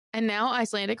And now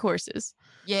Icelandic horses.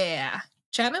 Yeah.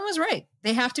 Chapman was right.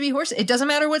 They have to be horses. It doesn't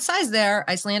matter what size they are.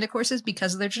 Icelandic horses,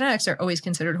 because of their genetics, are always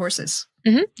considered horses.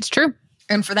 Mm-hmm. It's true.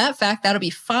 And for that fact, that'll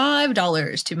be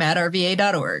 $5 to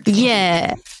mattrva.org.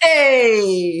 Yeah.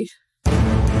 Hey!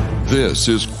 This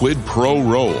is Quid Pro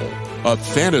Roll, a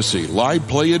fantasy live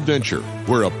play adventure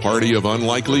where a party of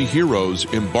unlikely heroes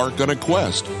embark on a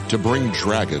quest to bring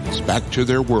dragons back to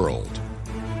their world.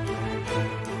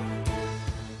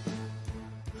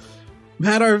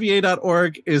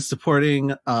 MadRVA.org is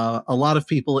supporting a lot of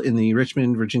people in the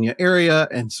Richmond, Virginia area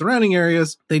and surrounding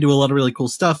areas. They do a lot of really cool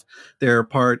stuff. They're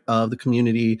part of the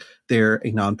community. They're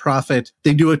a nonprofit.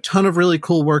 They do a ton of really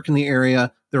cool work in the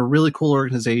area. They're a really cool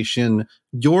organization.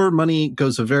 Your money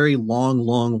goes a very long,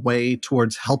 long way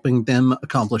towards helping them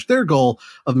accomplish their goal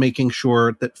of making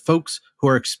sure that folks who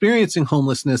are experiencing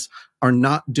homelessness are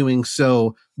not doing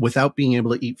so without being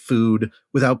able to eat food,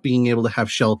 without being able to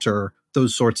have shelter,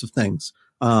 those sorts of things.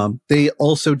 They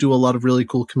also do a lot of really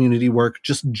cool community work,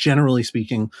 just generally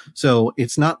speaking. So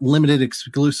it's not limited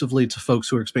exclusively to folks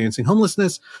who are experiencing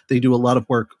homelessness. They do a lot of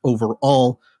work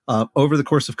overall. Over the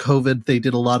course of COVID, they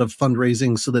did a lot of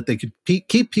fundraising so that they could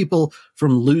keep people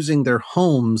from losing their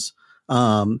homes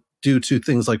due to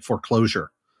things like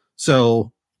foreclosure.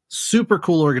 So super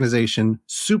cool organization,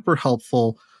 super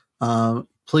helpful.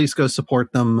 Please go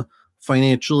support them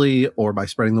financially or by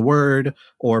spreading the word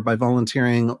or by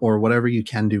volunteering or whatever you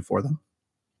can do for them.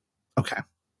 Okay.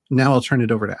 Now I'll turn it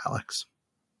over to Alex.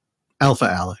 Alpha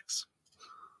Alex.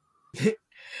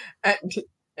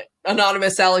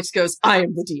 Anonymous Alex goes, I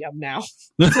am the DM now.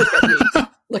 Look at me.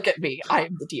 Look at me. I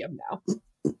am the DM now.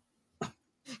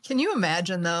 Can you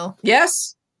imagine, though?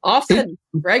 Yes. Often.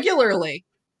 Regularly.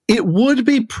 It would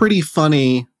be pretty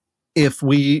funny if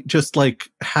we just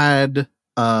had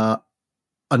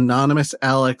Anonymous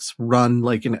Alex run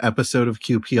an episode of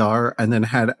QPR and then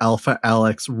had Alpha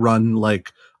Alex run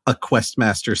a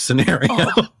Questmaster scenario.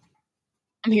 Oh,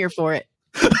 I'm here for it.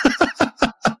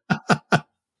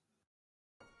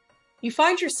 You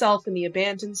find yourself in the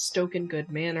abandoned Stoken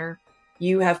Good Manor.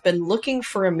 You have been looking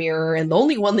for a mirror, and the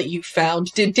only one that you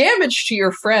found did damage to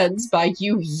your friends by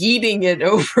you yeeting it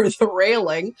over the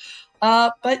railing,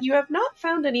 but you have not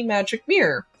found any magic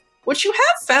mirror. What you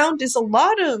have found is a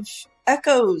lot of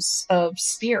echoes of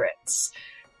spirits,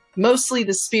 mostly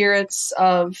the spirits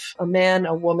of a man,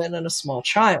 a woman, and a small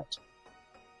child.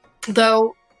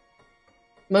 Though,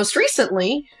 most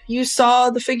recently, you saw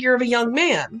the figure of a young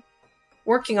man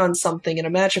working on something in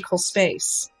a magical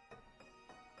space.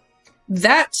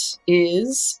 That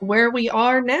is where we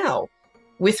are now,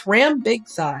 with Ram Big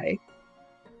Thigh,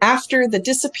 after the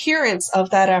disappearance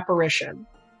of that apparition.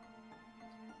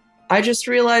 I just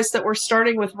realized that we're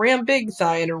starting with Ram Big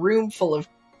Thigh in a room full of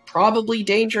probably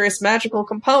dangerous magical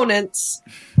components.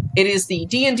 It is the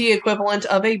D&D equivalent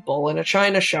of a bull in a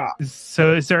china shop.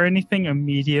 So is there anything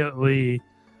immediately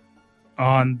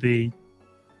on the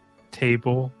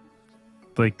table,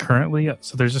 currently?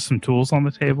 So there's just some tools on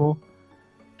the table?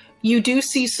 You do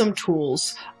see some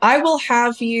tools. I will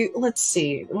have you... Let's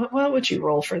see. What would you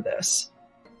roll for this?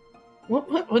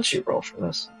 What would you roll for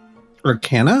this?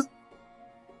 Arcana?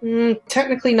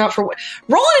 Technically not for what.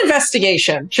 Roll an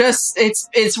investigation. Just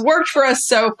it's worked for us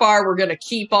so far. We're gonna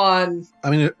keep on.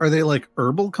 I mean, are they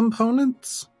herbal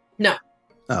components? No.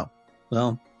 Oh,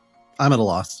 well, I'm at a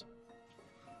loss.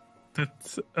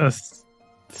 That's a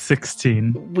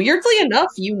 16. Weirdly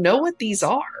enough, you know what these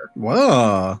are.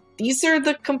 Whoa. These are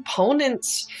the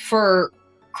components for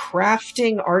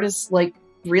crafting artists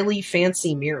really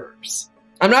fancy mirrors.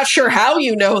 I'm not sure how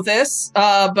you know this,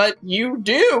 but you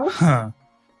do. Huh.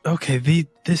 Okay,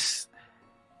 this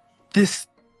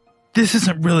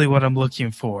isn't really what I'm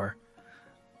looking for.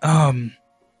 Ram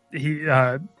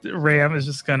is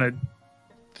just gonna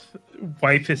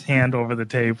wipe his hand over the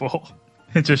table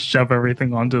and just shove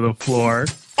everything onto the floor.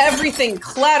 Everything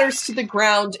clatters to the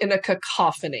ground in a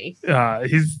cacophony.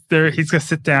 He's gonna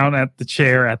sit down at the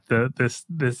chair at this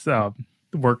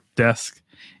work desk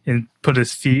and put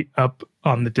his feet up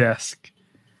on the desk.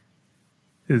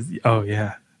 His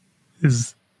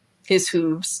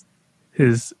hooves.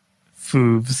 His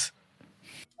foofs.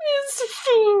 His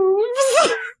foofs.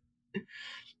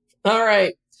 All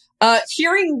right.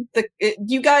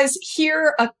 You guys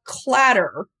hear a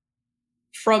clatter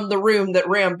from the room that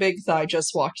Ram Big Thigh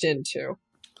just walked into.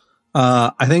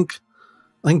 I think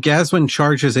Gaswin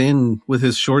charges in with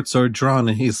his short sword drawn,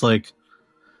 and he's like,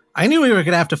 I knew we were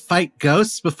going to have to fight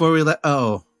ghosts before we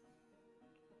oh.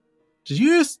 Did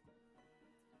you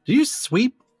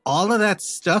sweep all of that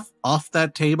stuff off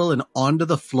that table and onto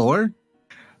the floor?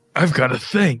 I've got to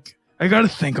think. I got to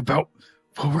think about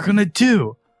what we're going to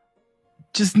do.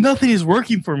 just nothing is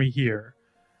working for me here.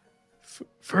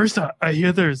 First, I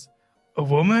hear there's a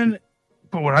woman,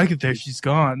 but when I get there, she's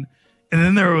gone. And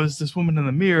then there was this woman in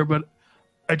the mirror, but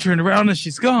I turned around and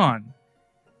she's gone.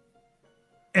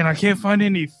 And I can't find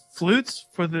any flutes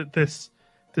for this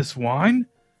wine.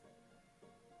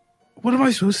 What am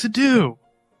I supposed to do?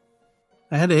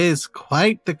 That is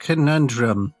quite the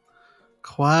conundrum.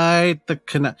 I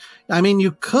mean,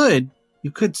 you could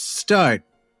start,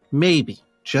 maybe,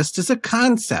 just as a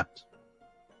concept,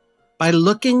 by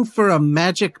looking for a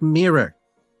magic mirror.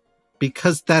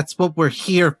 Because that's what we're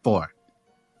here for.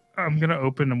 I'm going to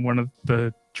open one of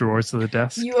the drawers of the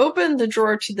desk. You open the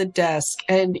drawer to the desk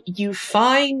and you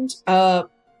find a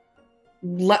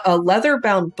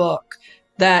leather-bound book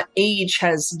that age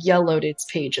has yellowed its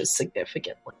pages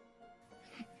significantly.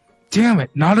 Damn it,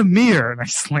 not a mirror. And I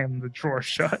slam the drawer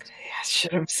shut. I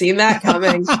should have seen that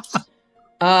coming.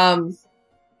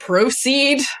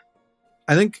 Proceed.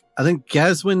 I think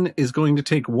Gaswin is going to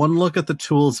take one look at the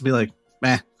tools and be like,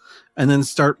 meh, and then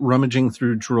start rummaging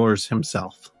through drawers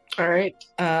himself. All right.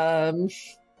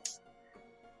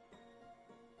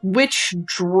 Which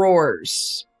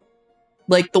drawers?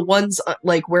 Like the ones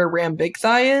like where Ram Big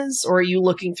Thigh is, or are you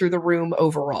looking through the room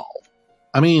overall?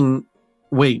 I mean,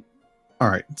 wait. All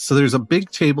right. So there's a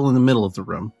big table in the middle of the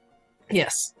room.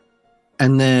 Yes.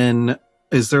 And then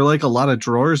is there like a lot of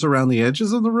drawers around the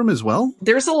edges of the room as well?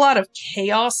 There's a lot of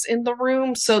chaos in the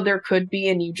room, so there could be,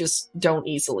 and you just don't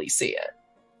easily see it.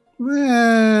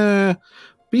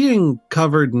 Being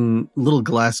covered in little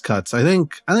glass cuts, I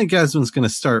think Gasman's going to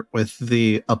start with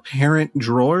the apparent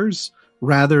drawers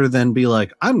rather than be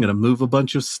like, I'm going to move a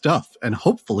bunch of stuff and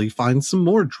hopefully find some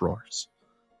more drawers.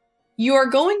 You are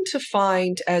going to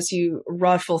find, as you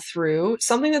ruffle through,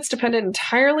 something that's dependent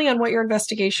entirely on what your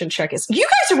investigation check is. You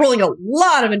guys are rolling a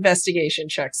lot of investigation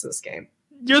checks this game.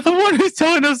 You're the one who's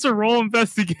telling us to roll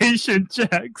investigation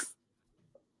checks.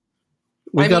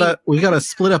 We gotta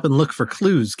split up and look for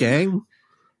clues, gang.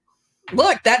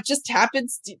 Look, that just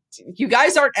happens. You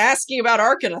guys aren't asking about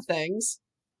Arcana things.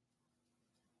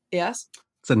 Yes?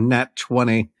 It's a nat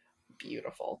 20.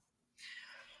 Beautiful.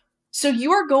 So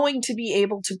you are going to be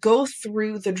able to go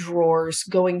through the drawers,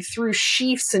 going through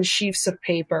sheafs and sheafs of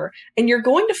paper, and you're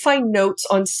going to find notes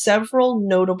on several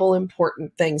notable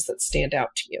important things that stand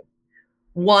out to you.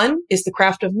 1 is the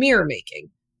craft of mirror making.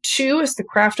 2 is the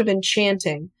craft of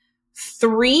enchanting.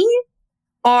 3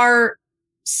 are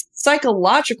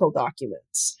psychological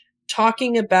documents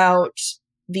talking about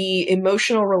the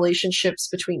emotional relationships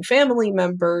between family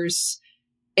members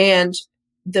and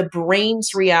the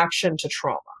brain's reaction to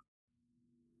trauma.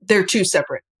 They're 2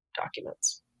 separate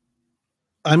documents.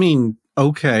 I mean,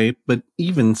 okay, but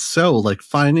even so, like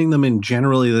finding them in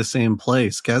generally the same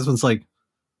place, Gasman's like,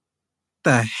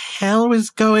 the hell is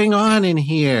going on in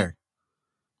here?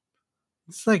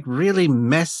 It's like really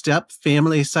messed up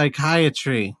family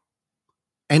psychiatry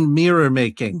and mirror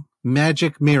making,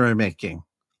 magic mirror making,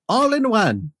 all in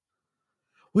one.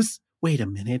 Wait a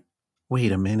minute.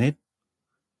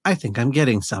 I think I'm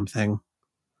getting something.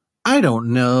 I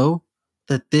don't know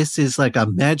that this is like a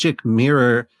magic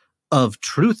mirror of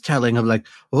truth telling of like,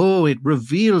 oh, it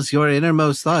reveals your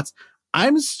innermost thoughts.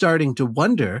 I'm starting to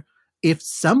wonder if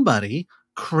somebody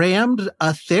crammed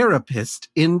a therapist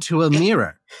into a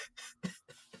mirror.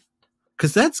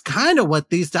 Because that's kind of what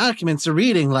these documents are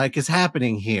reading like is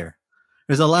happening here.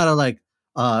 There's a lot of like,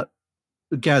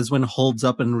 Gaswin holds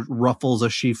up and ruffles a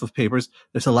sheaf of papers.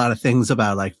 There's a lot of things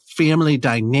about like family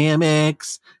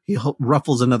dynamics. He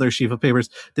ruffles another sheaf of papers.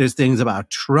 There's things about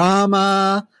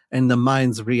trauma and the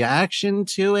mind's reaction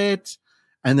to it.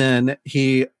 And then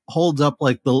he holds up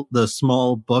like the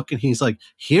small book and he's like,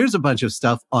 here's a bunch of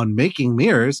stuff on making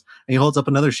mirrors. And he holds up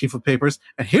another sheaf of papers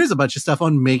and here's a bunch of stuff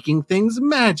on making things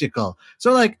magical.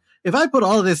 So like, if I put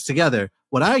all of this together,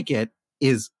 what I get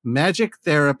is magic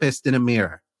therapist in a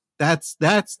mirror. That's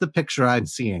the picture I'm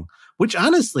seeing, which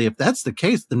honestly, if that's the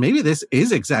case, then maybe this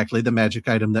is exactly the magic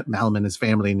item that Malum and his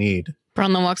family need.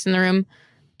 Bronlin walks in the room.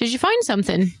 Did you find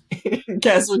something?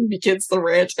 Gaswin begins the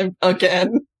rant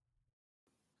again.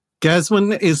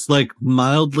 Gaswin is like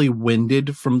mildly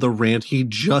winded from the rant he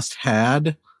just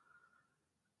had.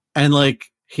 And like,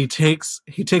 he takes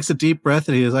a deep breath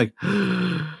and he is like,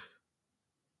 I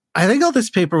think all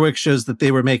this paperwork shows that they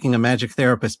were making a magic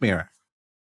therapist mirror.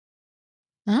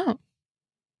 Oh.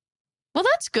 Well,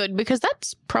 that's good because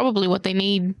that's probably what they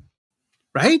need.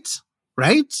 Right?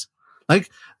 Like,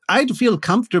 I'd feel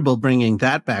comfortable bringing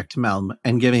that back to Malm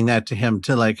and giving that to him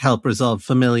to like help resolve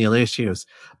familial issues.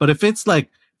 But if it's going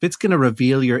to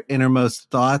reveal your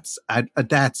innermost thoughts,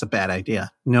 that's a bad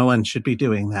idea. No one should be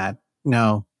doing that.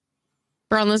 No.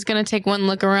 Bronla's gonna take one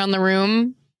look around the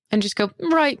room and just go,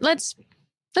 right, let's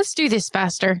do this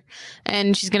faster.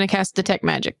 And she's gonna cast Detect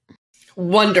Magic.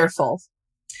 Wonderful.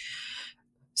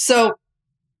 So,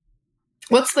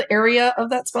 what's the area of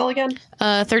that spell again?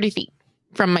 30 feet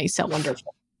from myself.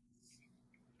 Wonderful.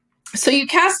 So you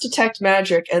cast Detect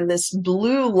Magic, and this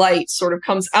blue light sort of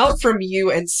comes out from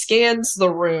you and scans the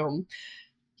room.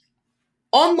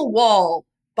 On the wall,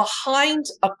 behind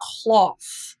a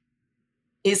cloth,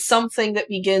 is something that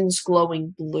begins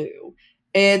glowing blue.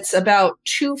 It's about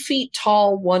 2 feet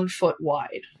tall, 1 foot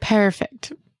wide.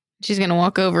 Perfect. She's going to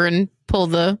walk over and pull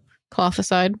the cloth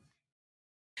aside.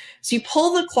 So you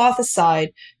pull the cloth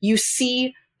aside, you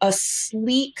see a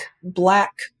sleek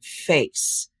black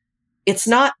face. It's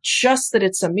not just that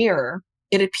it's a mirror.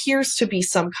 It appears to be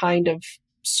some kind of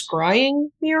scrying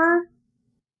mirror.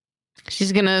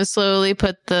 She's going to slowly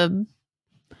put the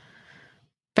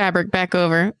fabric back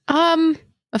over.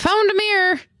 I found a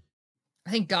mirror.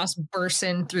 I think Goss bursts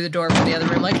in through the door from the other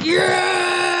room like,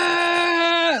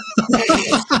 yeah!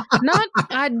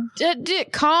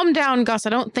 Calm down, Gus. I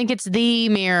don't think it's the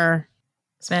mirror.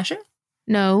 Smash it?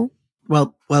 No.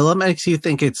 Well, what makes you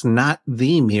think it's not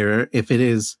the mirror if it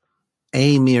is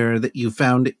a mirror that you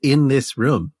found in this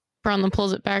room? Bronlyn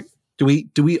pulls it back. Do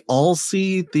we all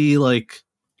see the, like,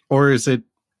 or is it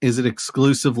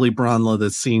exclusively Bronla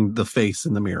that's seeing the face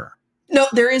in the mirror? No,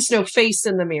 there is no face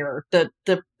in the mirror. The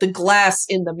glass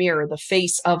in the mirror, the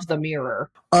face of the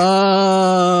mirror.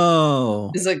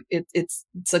 Oh, it's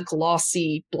a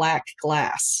glossy black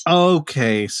glass.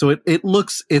 Okay, so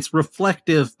it's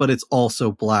reflective, but it's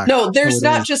also black. No, there's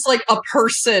not just like a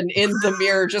person in the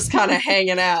mirror just kind of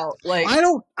hanging out. Like I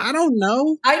don't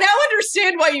know. I now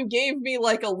understand why you gave me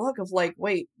like a look of like,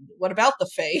 wait, what about the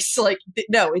face? Like,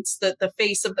 no, it's the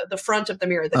face of the front of the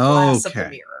mirror, the glass of the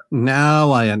mirror.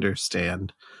 Now I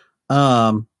understand.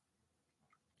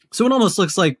 So it almost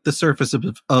looks like the surface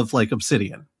of like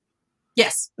obsidian.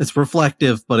 Yes. It's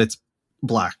reflective, but it's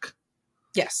black.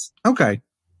 Yes. Okay.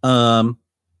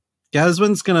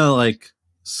 Gazwin's gonna like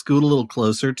scoot a little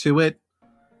closer to it,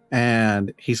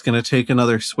 and he's gonna take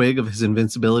another swig of his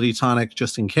invincibility tonic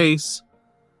just in case.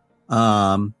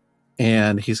 And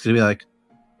he's gonna be like,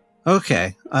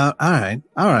 okay, all right.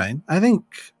 I think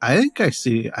I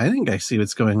see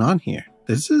what's going on here.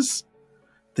 This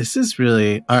is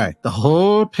really all right. The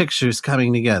whole picture's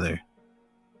coming together.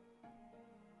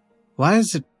 Why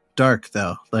is it dark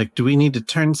though? Like, do we need to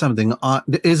turn something on?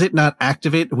 Is it not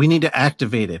activate? We need to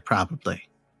activate it probably.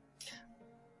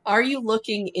 Are you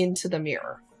looking into the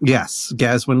mirror? Yes,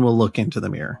 Gazwin will look into the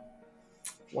mirror.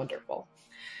 Wonderful.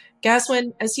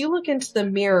 Gazwin, as you look into the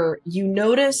mirror, you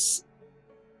notice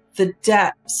the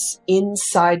depths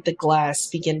inside the glass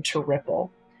begin to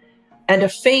ripple, and a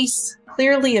face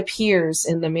clearly appears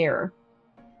in the mirror.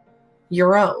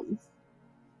 Your own.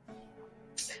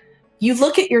 You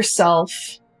look at yourself,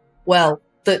 well,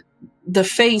 the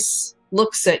face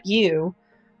looks at you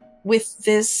with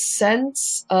this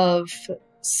sense of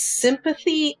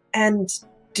sympathy and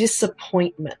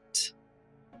disappointment.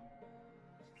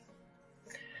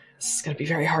 This is going to be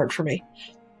very hard for me.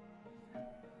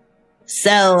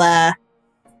 So,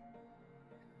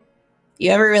 you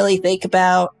ever really think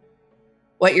about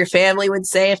what your family would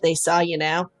say if they saw you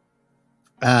now?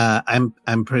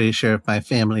 I'm pretty sure if my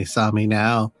family saw me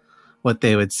now, what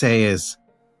they would say is,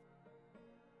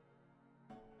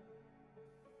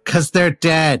 "'Cause they're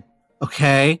dead,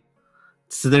 okay?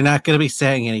 So they're not going to be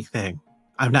saying anything.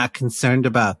 I'm not concerned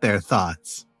about their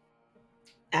thoughts."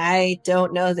 I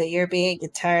don't know that you're being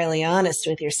entirely honest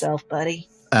with yourself, buddy.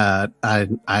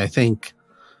 I think,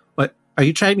 what, are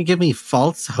you trying to give me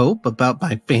false hope about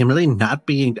my family not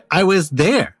being, I was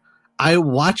there. I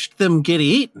watched them get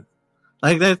eaten.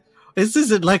 Like that, this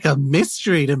isn't like a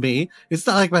mystery to me. It's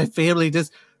not like my family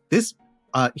just,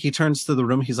 he turns to the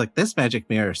room, he's like, this magic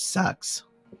mirror sucks.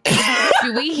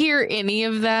 Do we hear any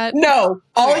of that? No,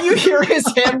 all you hear is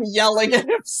him yelling at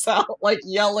himself, like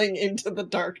yelling into the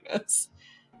darkness.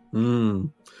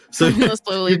 So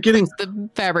slowly you're getting the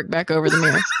fabric back over the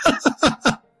mirror.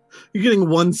 You're getting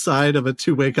one side of a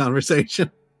two-way conversation.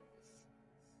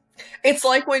 It's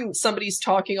like when somebody's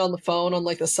talking on the phone on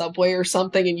like the subway or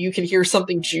something and you can hear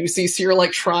something juicy, so you're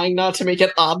like trying not to make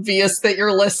it obvious that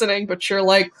you're listening, but you're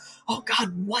like, oh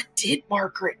God, what did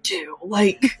Margaret do?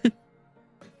 Like,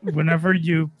 whenever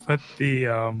you put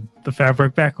the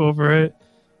fabric back over it,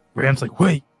 Ram's like,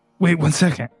 wait 1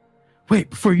 second. Wait,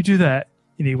 before you do that.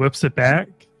 And he whips it back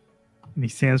and he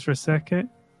stands for a second.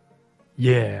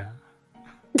 Yeah.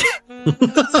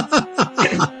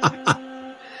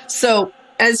 So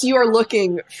as you are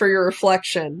looking for your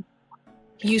reflection,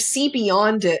 You see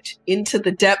beyond it into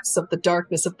the depths of the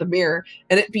darkness of the mirror,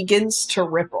 and it begins to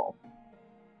ripple.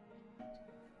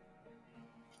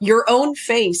 Your own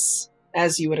face,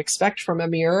 as you would expect from a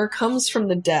mirror, comes from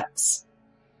the depths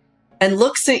and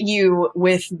looks at you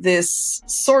with this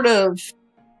sort of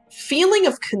feeling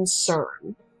of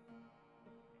concern.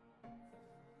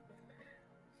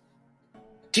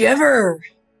 Do you ever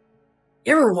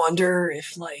wonder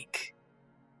if, like,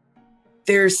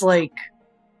 there's, like,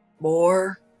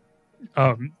 more?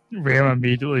 Ram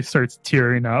immediately starts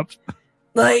tearing up.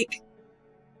 Like,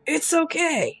 it's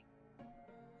okay.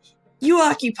 You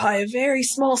occupy a very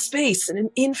small space in an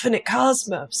infinite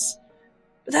cosmos,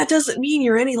 but that doesn't mean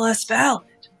you're any less valid.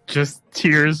 Just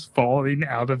tears falling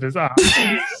out of his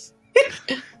eyes.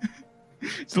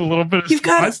 It's a little bit of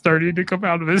snot starting to come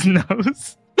out of his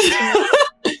nose.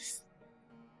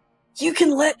 You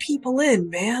can let people in,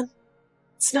 man.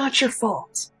 It's not your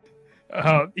fault.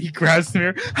 He grabs the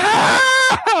mirror.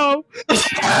 Help!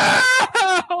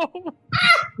 Help!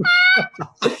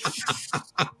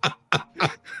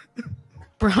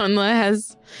 Bronla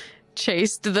has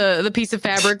chased the piece of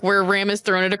fabric where Ram has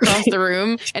thrown it across the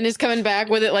room and is coming back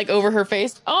with it like over her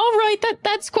face. All right,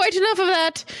 that's quite enough of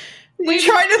that. We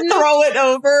try to throw it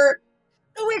over.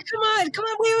 Oh, wait, come on, wait,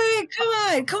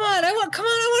 come on, I want to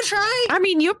try. I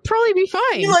mean, you'll probably be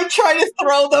fine. You like try to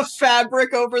throw the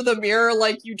fabric over the mirror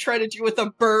like you try to do with a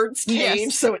bird's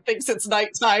cage, so it thinks it's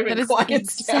nighttime and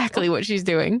quiets down. Exactly what she's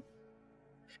doing.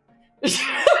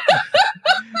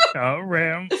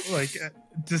 Ram, like,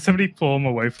 did somebody pull him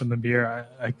away from the mirror?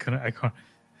 I couldn't.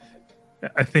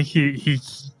 I think he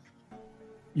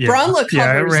yeah. Bronla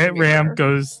covers the Ram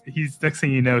goes. He's next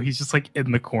thing you know, he's just like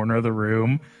in the corner of the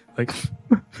room, like.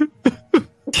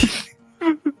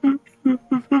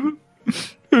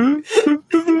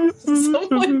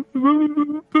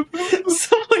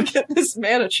 Someone get this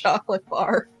man a chocolate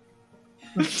bar.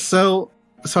 So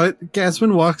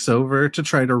Gasman walks over to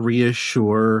try to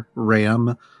reassure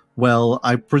Ram. Well,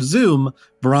 I presume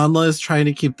Bronla is trying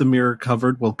to keep the mirror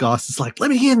covered while Goss is like, let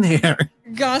me in there.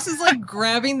 Goss is like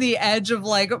grabbing the edge of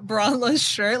like Bronla's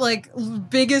shirt, like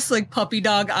biggest like puppy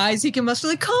dog eyes he can muster,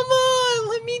 like, come on,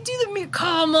 let me do the mirror.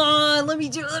 Come on, let me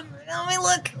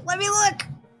look.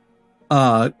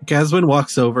 Gasman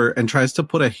walks over and tries to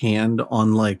put a hand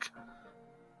on like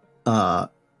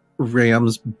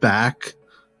Ram's back,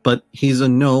 but he's a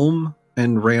gnome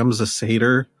and Ram's a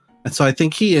satyr. And so I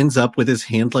think he ends up with his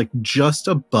hand like just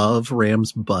above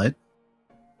Ram's butt.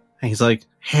 And he's like,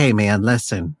 hey man,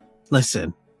 listen.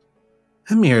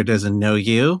 Amir doesn't know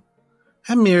you.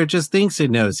 Amir just thinks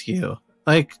it knows you.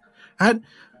 Like, this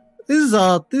is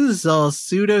all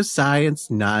pseudoscience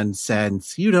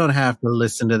nonsense. You don't have to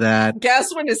listen to that.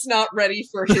 Gaswin is not ready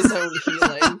for his own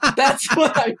healing. That's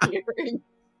what I'm hearing.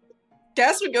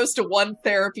 Gaswin goes to one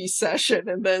therapy session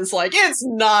and then is like, it's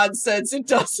nonsense. It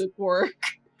doesn't work.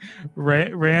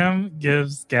 Ram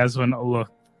gives Gaswin a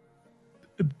look.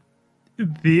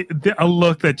 A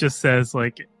look that just says,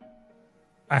 like,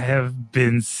 I have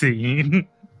been seen.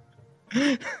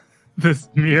 This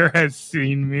mirror has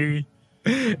seen me,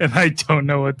 and I don't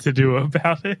know what to do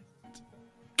about it.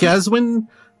 Gaswin,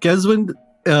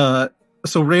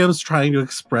 so Ram's trying to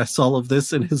express all of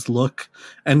this in his look,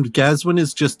 and Gaswin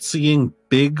is just seeing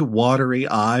big, watery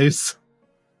eyes.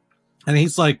 And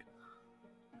he's like,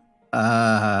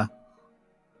 I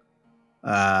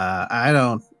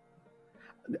don't...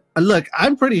 Look,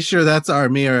 I'm pretty sure that's our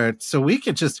mirror, so we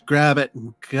could just grab it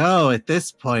and go at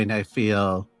this point, I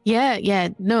feel. Yeah.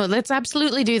 No, let's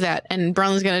absolutely do that. And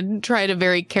Bronla's going to try to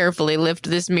very carefully lift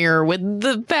this mirror with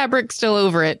the fabric still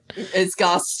over it. Is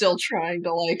Goss still trying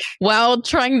to, like... While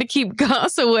trying to keep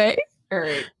Goss away. All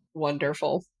right,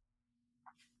 wonderful.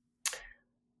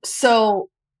 So,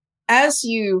 as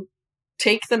you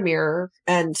take the mirror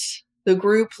and the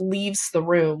group leaves the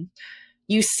room,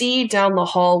 you see down the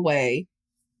hallway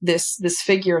this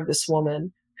figure of this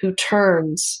woman who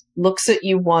turns, looks at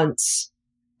you once,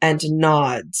 and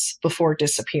nods before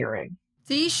disappearing.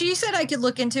 See, she said I could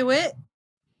look into it.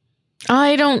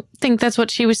 I don't think that's what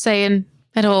she was saying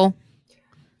at all.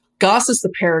 Goss is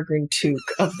the Peregrine Took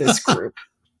of this group.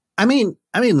 I mean,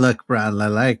 look,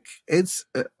 Bronla, like, it's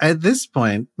at this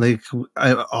point, like,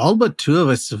 all but two of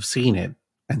us have seen it.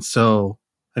 And so,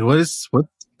 like, what?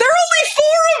 There are only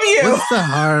four of you!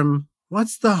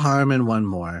 What's the harm in one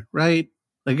more, right?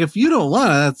 Like, if you don't want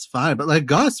to, that's fine. But, like,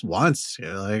 Goss wants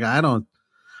to. Like,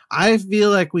 I feel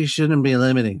like we shouldn't be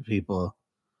limiting people.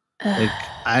 Like,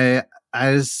 I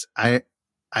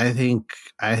think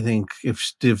if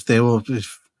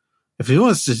he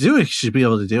wants to do it, he should be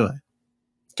able to do it.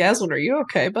 Gaswin, are you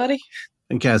okay, buddy?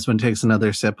 And Gasman takes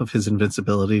another sip of his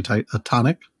invincibility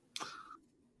tonic.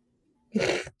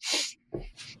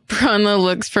 Bronla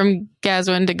looks from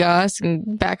Gaswin to Goss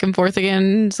and back and forth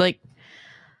again. It's like,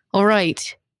 all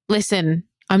right, listen,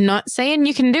 I'm not saying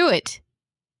you can do it.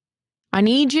 I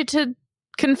need you to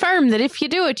confirm that if you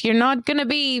do it, you're not going to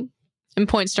be, and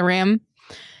points to Ram,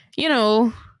 you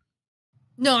know.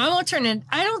 No, I won't turn in.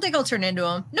 I don't think I'll turn into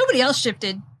him. Nobody else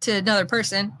shifted to another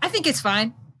person. I think it's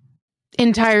fine.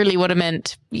 Entirely what I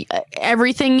meant.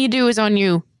 Everything you do is on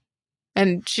you.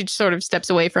 And she sort of steps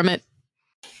away from it.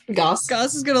 Goss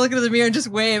is going to look into the mirror and just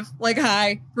wave, like,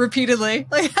 hi, repeatedly.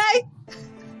 Like, hi.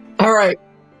 All right.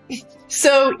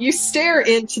 So you stare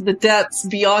into the depths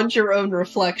beyond your own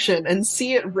reflection and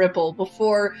see it ripple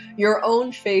before your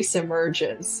own face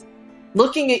emerges,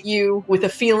 looking at you with a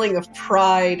feeling of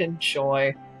pride and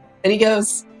joy. And he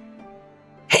goes,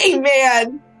 "Hey,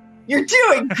 man, you're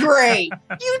doing great.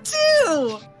 You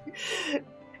too.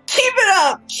 Keep it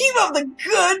up. Keep up the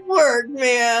good work,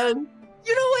 man.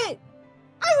 You know what?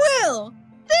 I will.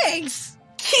 Thanks.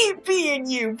 Keep being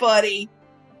you, buddy.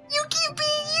 You keep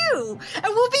being you, and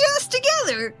we'll be us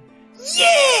together.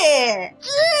 Yeah!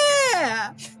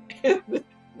 Yeah!"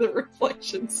 The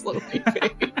reflection slowly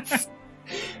fades.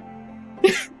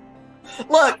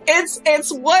 Look,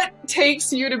 it's what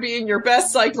takes you to being your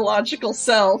best psychological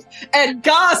self, and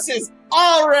Goss is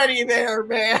already there,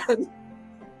 man.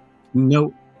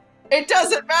 No. It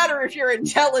doesn't matter if you're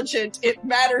intelligent, it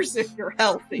matters if you're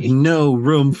healthy. No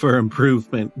room for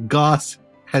improvement. Goss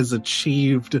has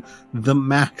achieved the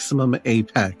maximum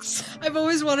apex. I've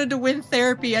always wanted to win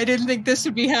therapy. I didn't think this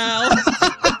would be how.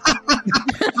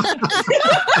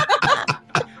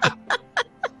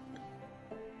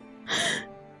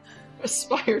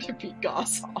 Aspire to be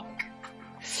Gosshawk.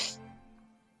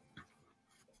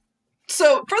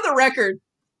 So, for the record,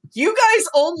 you guys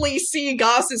only see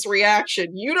Goss's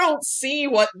reaction. You don't see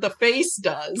what the face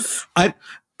does.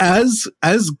 As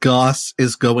Goss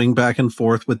is going back and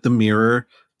forth with the mirror,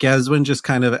 Gaswin just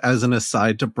kind of, as an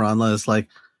aside to Bronla, is like,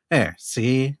 "There,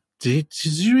 see? Did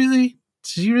you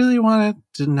really want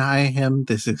to deny him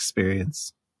this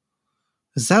experience?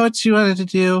 Is that what you wanted to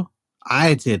do?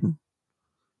 I didn't.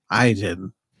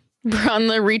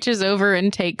 Bronla reaches over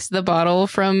and takes the bottle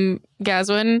from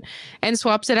Gaswin and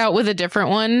swaps it out with a different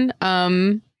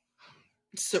one.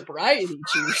 Sobriety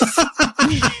juice.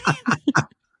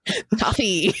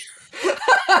 Coffee.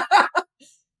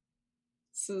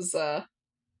 This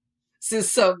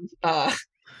is some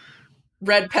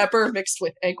red pepper mixed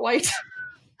with egg white.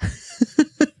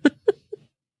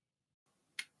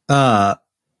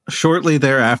 Shortly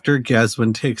thereafter,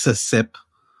 Gaswin takes a sip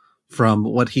from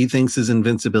what he thinks is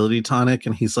invincibility tonic,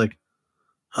 and he's like,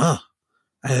 "Oh,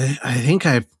 I think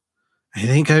I've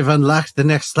unlocked the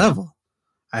next level.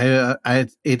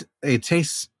 It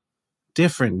tastes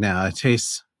different now. It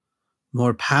tastes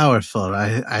more powerful.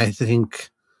 I think,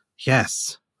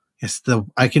 yes,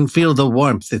 I can feel the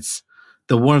warmth.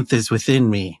 The warmth is within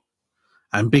me.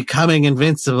 I'm becoming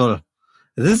invincible.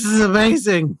 This is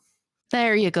amazing."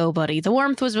 There you go, buddy. The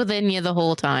warmth was within you the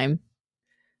whole time.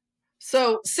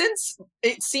 So, since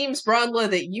it seems, Bronla,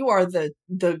 that you are the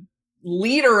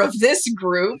leader of this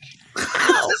group,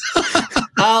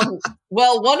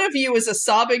 well, one of you is a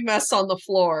sobbing mess on the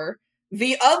floor.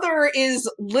 The other is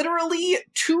literally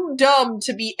too dumb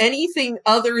to be anything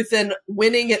other than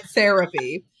winning at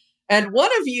therapy. And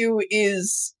one of you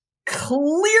is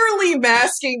clearly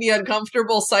masking the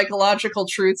uncomfortable psychological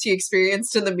truths he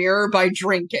experienced in the mirror by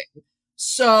drinking.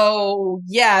 So,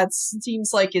 yeah, it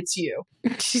seems like it's you.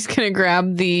 She's going to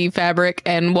grab the fabric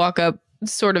and walk up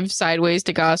sort of sideways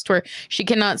to Gost where she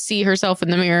cannot see herself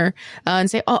in the mirror and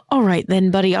say, "Oh, all right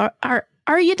then, buddy. Are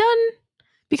you done?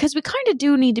 Because we kind of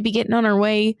do need to be getting on our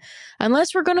way.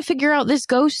 Unless we're going to figure out this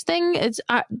ghost thing. It's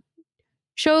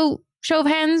show of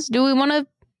hands. Do we want to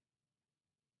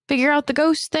figure out the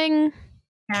ghost thing?"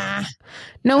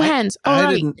 No hands.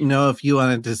 I didn't know if you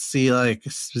wanted to see like a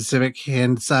specific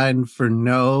hand sign for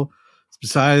no.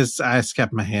 Besides, I just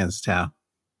kept my hands down.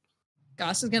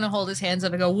 Goss is going to hold his hands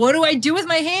up and go, "What do I do with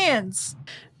my hands?"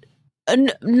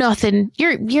 Nothing.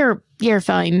 You're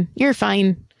fine. You're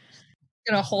fine.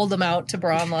 Going to hold them out to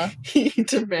Bronla. He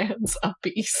demands a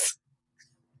piece.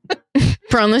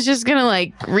 Bronla's just going to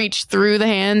like reach through the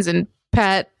hands and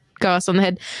pat Goss on the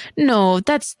head. "No,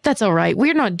 that's all right.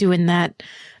 We're not doing that."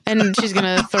 And she's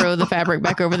going to throw the fabric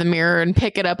back over the mirror and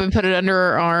pick it up and put it under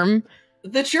her arm.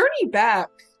 The journey back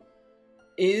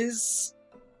is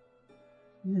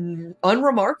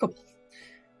unremarkable.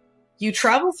 You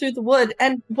travel through the wood,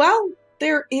 and while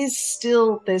there is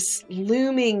still this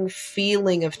looming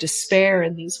feeling of despair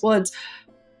in these woods,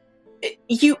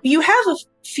 you have a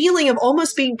feeling of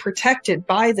almost being protected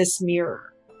by this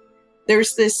mirror.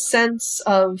 There's this sense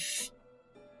of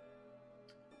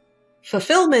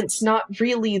fulfillment's not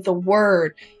really the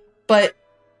word, but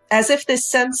as if this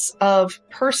sense of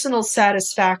personal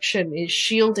satisfaction is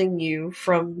shielding you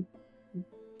from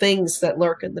things that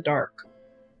lurk in the dark.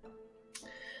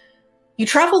 You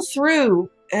travel through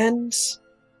and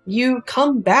you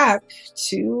come back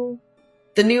to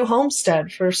the new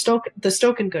homestead for the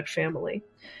Stokengood family.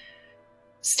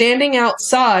 Standing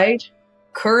outside,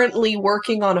 currently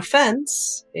working on a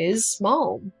fence, is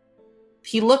Malm.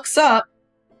 He looks up,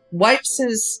 wipes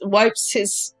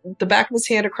the back of his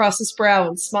hand across his brow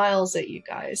and smiles at you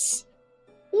guys.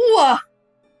 Ooh,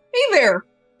 hey there.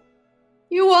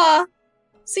 You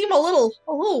seem a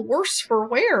little worse for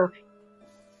wear.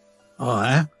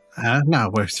 Oh, I'm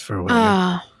not worse for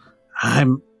wear.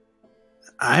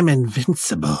 I'm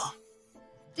invincible.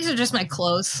 These are just my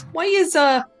clothes. Why is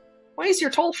your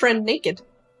tall friend naked?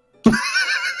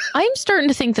 I'm starting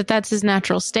to think that that's his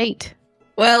natural state.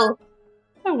 Well,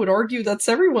 I would argue that's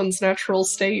everyone's natural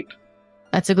state.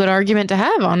 That's a good argument to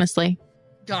have, honestly.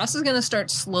 Goss is gonna start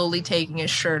slowly taking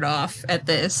his shirt off at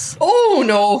this. Oh,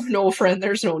 no, friend,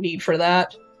 there's no need for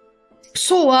that.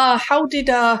 So, how'd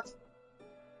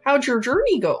your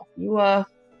journey go?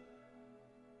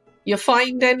 You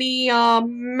find any,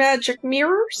 magic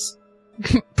mirrors?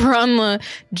 Bronla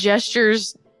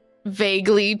gestures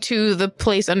vaguely to the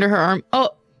place under her arm. Oh,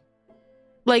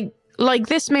 like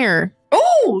this mirror.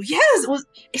 Oh, yes!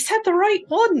 Is that the right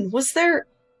one?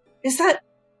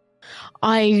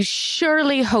 I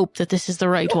surely hope that this is the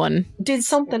right one. Did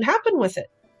something happen with it?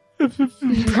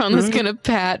 Bronla's gonna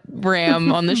pat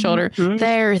Ram on the shoulder.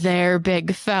 There,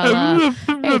 big fella.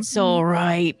 It's all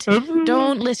right.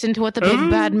 Don't listen to what the big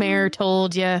bad mare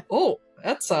told you. Oh,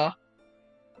 that's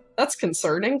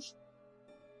concerning.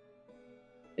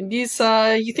 And you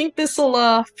think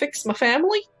this'll, fix my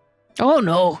family? Oh,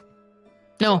 no.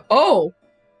 No.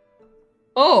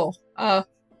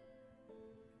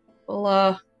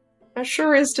 Well, that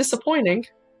sure is disappointing.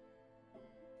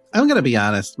 I'm gonna be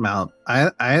honest, Mal.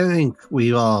 I think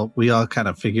we all kind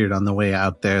of figured on the way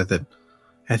out there that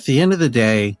at the end of the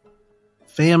day,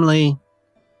 family,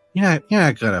 you're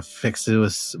not gonna fix it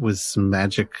with some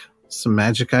magic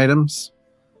items.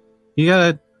 You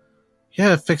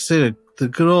gotta fix it the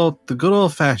good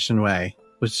old fashioned way,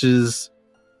 which is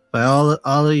by all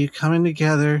of you coming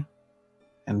together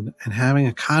and having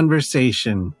a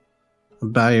conversation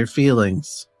about your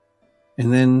feelings,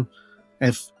 and then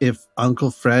if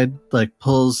Uncle Fred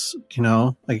pulls,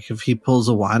 if he pulls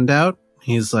a wand out,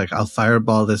 he's like, I'll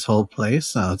fireball this whole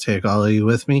place, I'll take all of you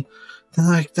with me.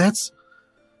 Then that's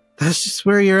just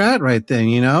where you're at right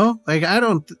then, I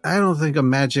don't think a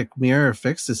magic mirror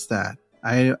fixes that.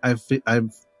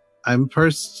 I'm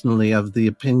personally of the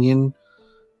opinion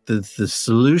that the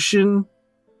solution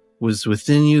was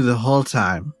within you the whole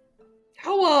time.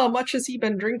 How much has he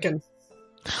been drinking?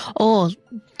 Oh,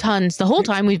 tons. The whole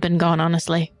time we've been gone,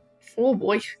 honestly. Oh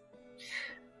boy.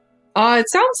 It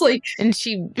sounds like... And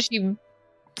she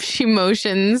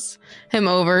motions him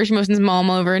over. She motions Mom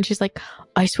over, and she's like,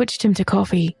 I switched him to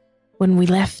coffee when we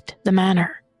left the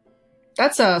manor.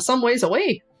 That's some ways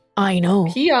away. I know.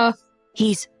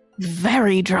 He's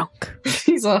very drunk.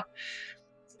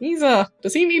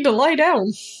 Does he need to lie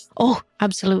down? Oh,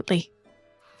 absolutely.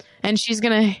 And she's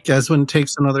gonna... Geswin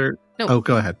takes another... No. Oh,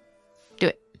 go ahead. Do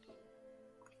it.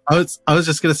 I was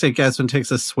just gonna say Geswin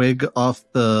takes a swig off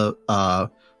the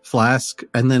flask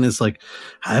and then is like,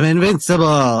 I'm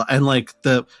invincible. And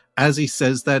as he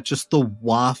says that, just the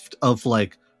waft of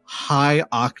high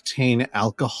octane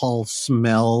alcohol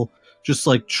smell just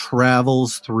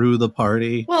travels through the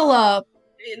party. Well,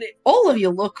 all of you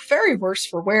look very worse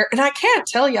for wear, and I can't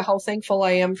tell you how thankful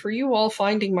I am for you all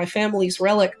finding my family's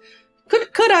relic.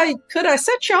 Could I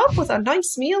set you up with a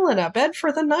nice meal and a bed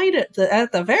for the night at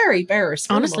the very barest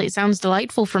minimum? Honestly, it sounds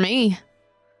delightful for me.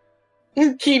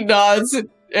 He nods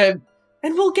and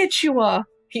we'll get you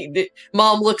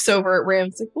Mom looks over at Ram.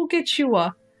 It's like, we'll get you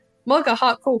a mug of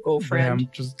hot cocoa, friend. Ram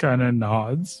just kind of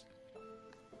nods.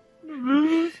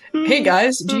 Hey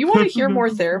guys, do you want to hear more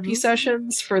therapy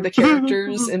sessions for the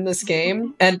characters in this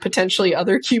game and potentially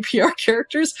other QPR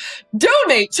characters?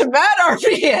 Donate to Matt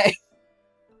RVA!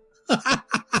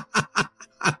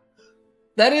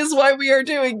 That is why we are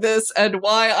doing this and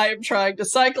why I am trying to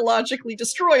psychologically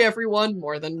destroy everyone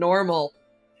more than normal.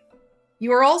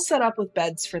 You are all set up with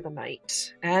beds for the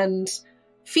night and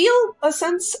feel a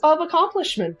sense of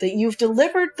accomplishment that you've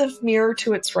delivered the mirror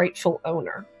to its rightful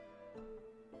owner.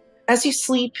 As you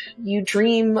sleep, you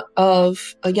dream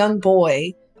of a young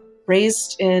boy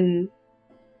raised in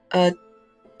a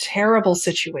terrible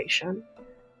situation,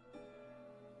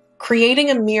 creating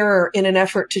a mirror in an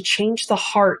effort to change the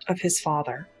heart of his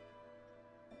father.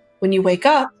 When you wake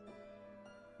up,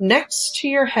 next to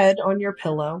your head on your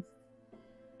pillow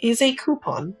is a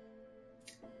coupon.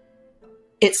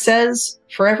 It says,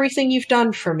 "For everything you've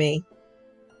done for me,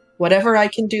 whatever I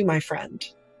can do, my friend,"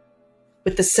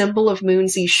 with the symbol of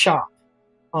Moonsey's shop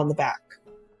on the back.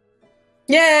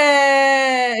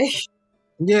 Yay!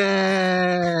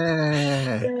 Yay!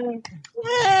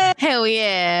 Hell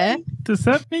yeah. Does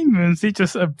that mean Moonsey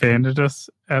just abandoned us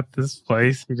at this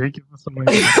place? He didn't give us a way.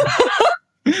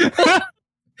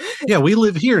 Yeah, we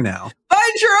live here now.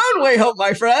 Find your own way home,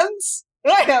 my friends.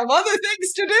 I have other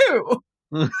things to do.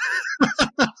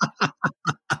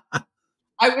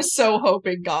 I was so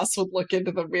hoping Goss would look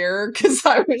into the mirror because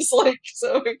I was like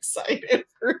so excited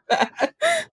for that.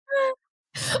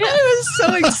 I was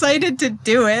so excited to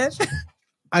do it.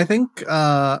 I think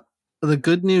the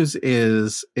good news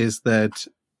is that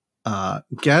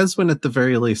Gaswin, at the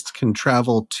very least, can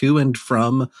travel to and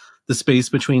from the space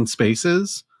between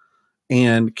spaces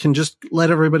and can just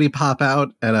let everybody pop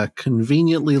out at a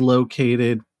conveniently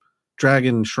located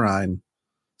dragon shrine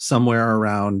somewhere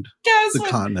around the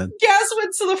continent.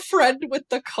 Gaswin's the friend with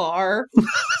the car.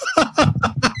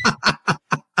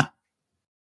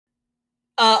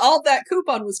 All that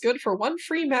coupon was good for one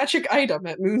free magic item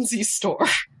at Moonsey's store.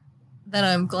 Then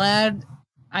I'm glad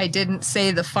I didn't say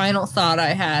the final thought I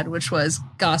had, which was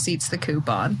Goss eats the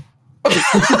coupon.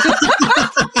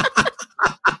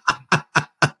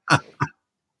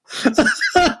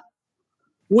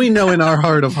 We know in our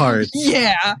heart of hearts.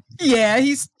 Yeah,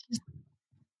 he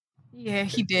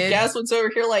did. Gaswin's over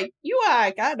here like, you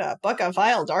got a buck of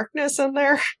vile darkness in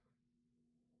there?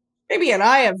 Maybe an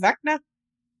eye of Vecna?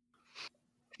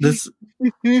 This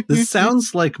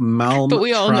sounds like Malm But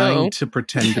we all trying know. to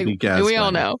pretend to be Gaswin. We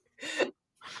all know.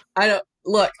 I don't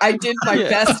look. I did my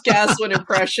best Gaswin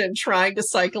impression, trying to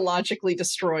psychologically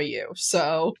destroy you.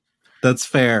 So That's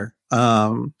fair.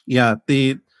 Yeah.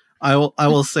 I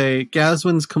will say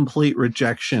Gaswin's complete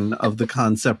rejection of the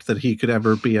concept that he could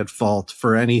ever be at fault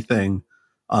for anything.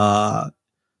 There's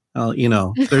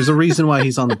a reason why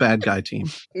he's on the bad guy team.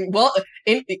 well,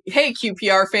 hey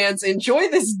QPR fans, enjoy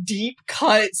this deep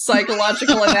cut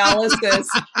psychological analysis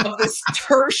of this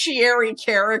tertiary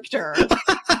character.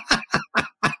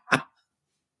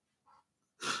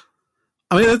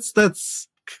 I mean,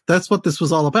 that's what this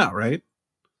was all about, right?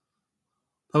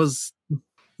 That's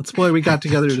why we got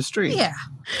together to stream. Yeah.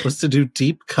 Was to do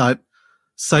deep cut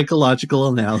psychological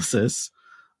analysis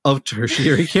of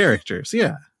tertiary characters.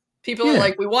 Yeah. People are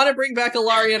like, we want to bring back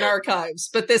Alarian Archives,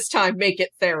 but this time make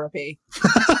it therapy.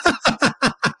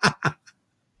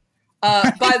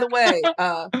 By the way,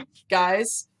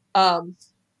 guys,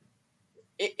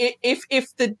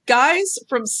 if the guys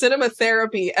from Cinema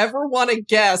Therapy ever want to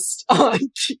guest on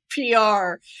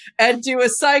PR and do a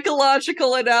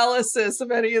psychological analysis of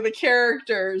any of the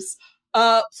characters,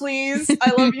 please,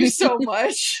 I love you so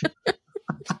much.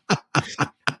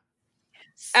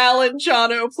 Alan,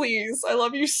 Jono, please. I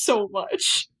love you so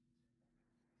much.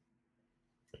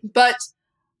 But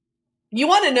you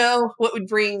want to know what would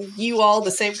bring you all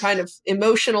the same kind of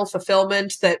emotional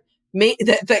fulfillment that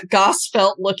Goss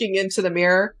felt looking into the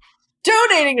mirror?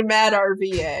 Donating to Mad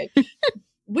RVA.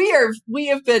 We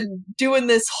have been doing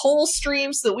this whole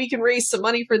stream so that we can raise some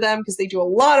money for them because they do a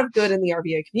lot of good in the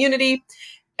RVA community.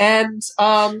 And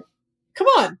come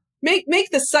on,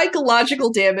 make the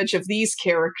psychological damage of these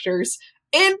characters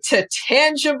into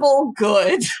tangible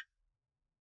good.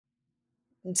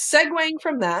 Segueing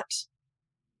from that,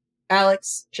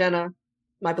 Alex, Jenna,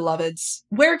 my beloveds,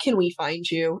 where can we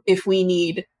find you if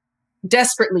we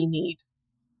desperately need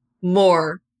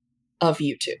more of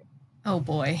you two? Oh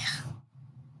boy.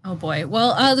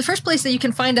 Well, the first place that you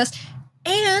can find us,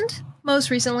 and most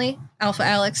recently, Alpha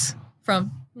Alex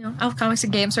from Alpha Comics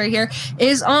and Games right here,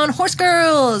 is on Horse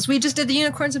Girls. We just did the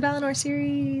Unicorns of Valinor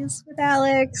series with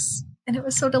Alex, and it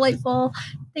was so delightful.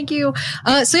 Thank you.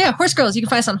 Horse Girls. You can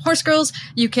find us on Horse Girls.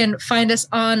 You can find us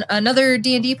on another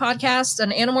D&D podcast, an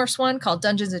Animorphs one called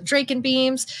Dungeons and Draken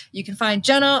Beams. You can find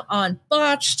Jenna on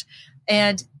Botched.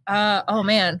 And,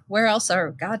 where else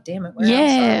are we? God damn it. Where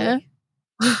else are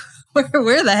we?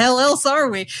 Where the hell else are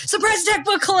we? Surprise Deck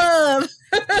Book Club!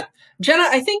 Jenna,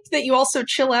 I think that you also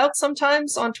chill out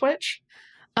sometimes on Twitch.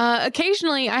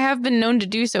 Occasionally, I have been known to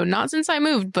do so. Not since I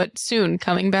moved, but soon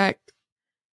coming back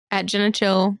at Jenna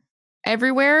Chill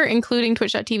everywhere, including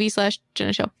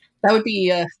twitch.tv/Jenna Chill. That would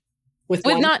be with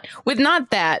not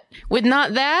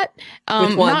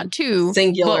two,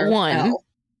 singular but one. L.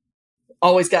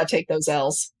 Always got to take those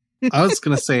L's. I was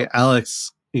going to say,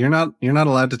 Alex, You're not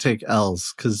allowed to take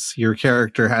L's because your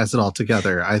character has it all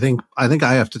together. I think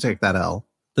I have to take that L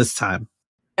this time.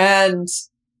 And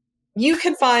you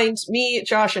can find me,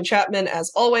 Josh, and Chapman,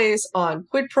 as always, on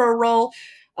Quid Pro Roll.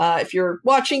 If you're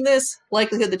watching this,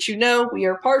 likelihood that you know, we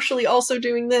are partially also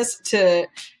doing this to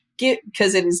get,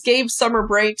 because it is Gabe's summer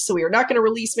break, so we are not going to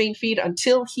release main feed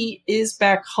until he is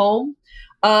back home.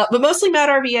 But mostly Mad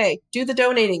RVA. Do the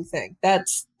donating thing.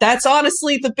 That's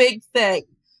honestly the big thing.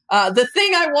 The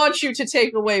thing I want you to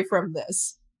take away from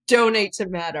this. Donate to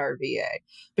Mad RVA.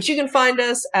 But you can find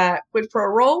us at Quid Pro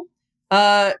Roll.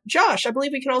 Josh, I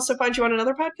believe we can also find you on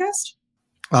another podcast.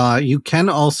 You can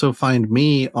also find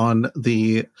me on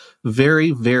the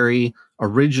very, very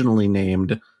originally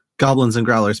named Goblins and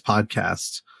Growlers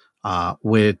podcast,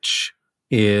 which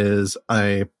is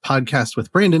a podcast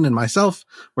with Brandon and myself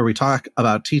where we talk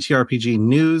about TTRPG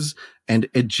news and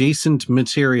adjacent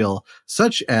material,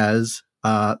 such as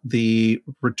the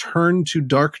Return to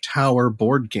Dark Tower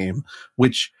board game,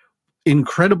 which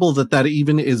incredible that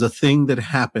even is a thing that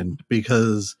happened,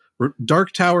 because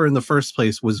Dark Tower in the first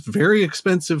place was very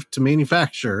expensive to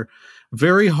manufacture,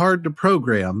 very hard to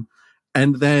program,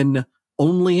 and then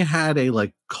only had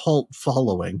a cult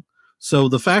following. So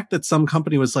the fact that some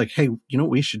company was like, hey, you know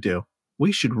what we should do?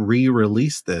 We should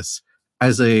re-release this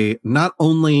as a not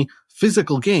only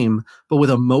physical game, but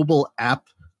with a mobile app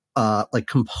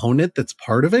component that's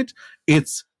part of it.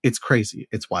 It's crazy.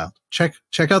 It's wild. Check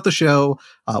out the show.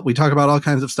 We talk about all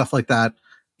kinds of stuff like that.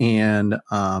 And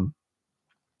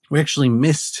we actually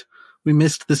missed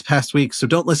this past week. So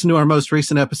don't listen to our most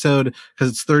recent episode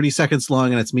because it's 30 seconds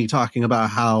long and it's me talking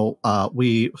about how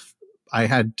I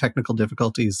had technical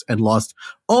difficulties and lost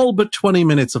all but 20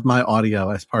 minutes of my audio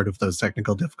as part of those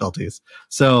technical difficulties.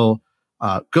 So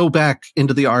go back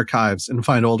into the archives and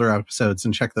find older episodes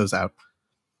and check those out.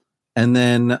 And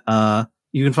then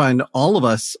you can find all of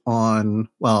us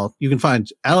you can find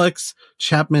Alex,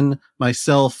 Chapman,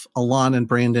 myself, Alon, and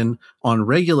Brandon on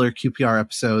regular QPR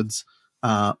episodes,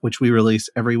 which we release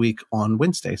every week on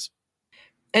Wednesdays.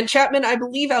 And Chapman, I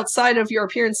believe outside of your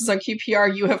appearances on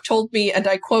QPR, you have told me, and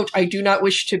I quote, I do not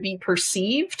wish to be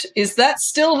perceived. Is that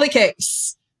still the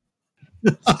case?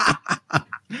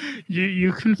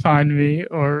 You can find me,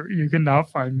 or you can not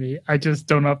find me. I just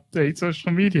don't update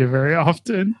social media very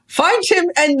often. Find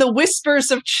him in the whispers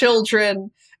of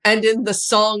children and in the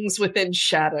songs within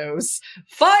shadows.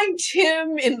 Find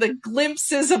him in the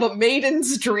glimpses of a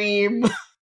maiden's dream,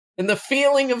 in the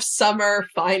feeling of summer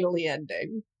finally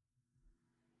ending.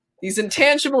 These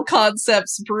intangible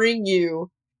concepts bring you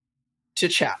to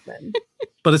Chapman.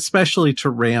 But especially to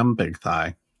Ram Big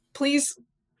Thigh. Please,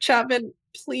 Chapman,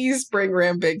 please bring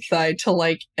Ram Big Thigh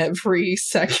to every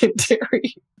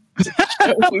secondary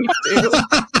show we do.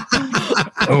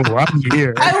 Oh, I'm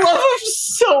here. I love him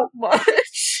so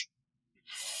much.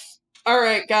 All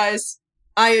right, guys.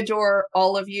 I adore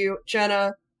all of you.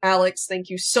 Jenna, Alex, thank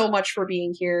you so much for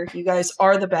being here. You guys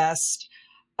are the best.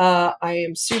 I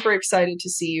am super excited to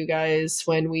see you guys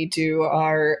when we do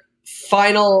our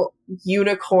final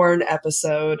unicorn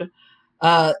episode.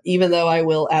 Even though I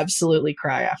will absolutely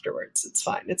cry afterwards. It's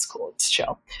fine. It's cool. It's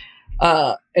chill.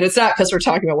 And it's not because we're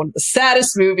talking about one of the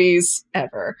saddest movies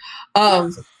ever.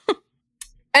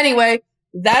 Anyway,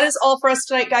 that is all for us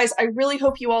tonight, guys. I really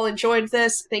hope you all enjoyed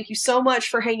this. Thank you so much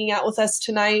for hanging out with us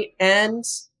tonight. And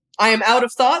I am out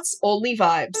of thoughts, only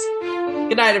vibes.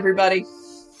 Good night, everybody.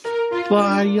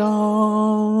 Bye,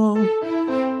 y'all.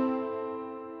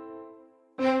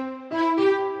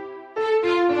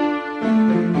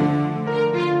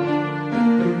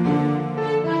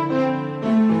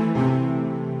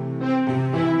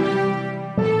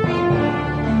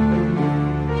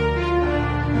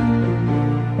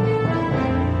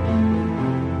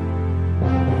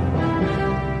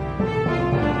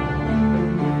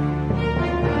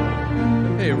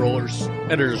 Hey Rollers,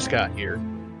 Editor Scott here.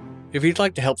 If you'd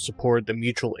like to help support the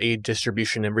Mutual Aid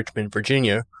Distribution in Richmond,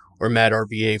 Virginia, or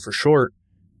MADRVA for short,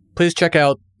 please check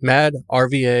out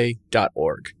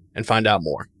madrva.org and find out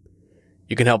more.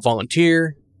 You can help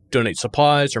volunteer, donate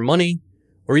supplies or money,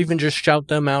 or even just shout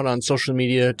them out on social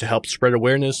media to help spread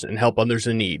awareness and help others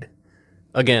in need.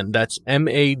 Again, that's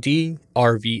madrva.org.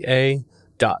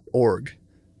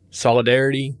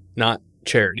 Solidarity, not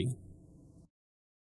charity.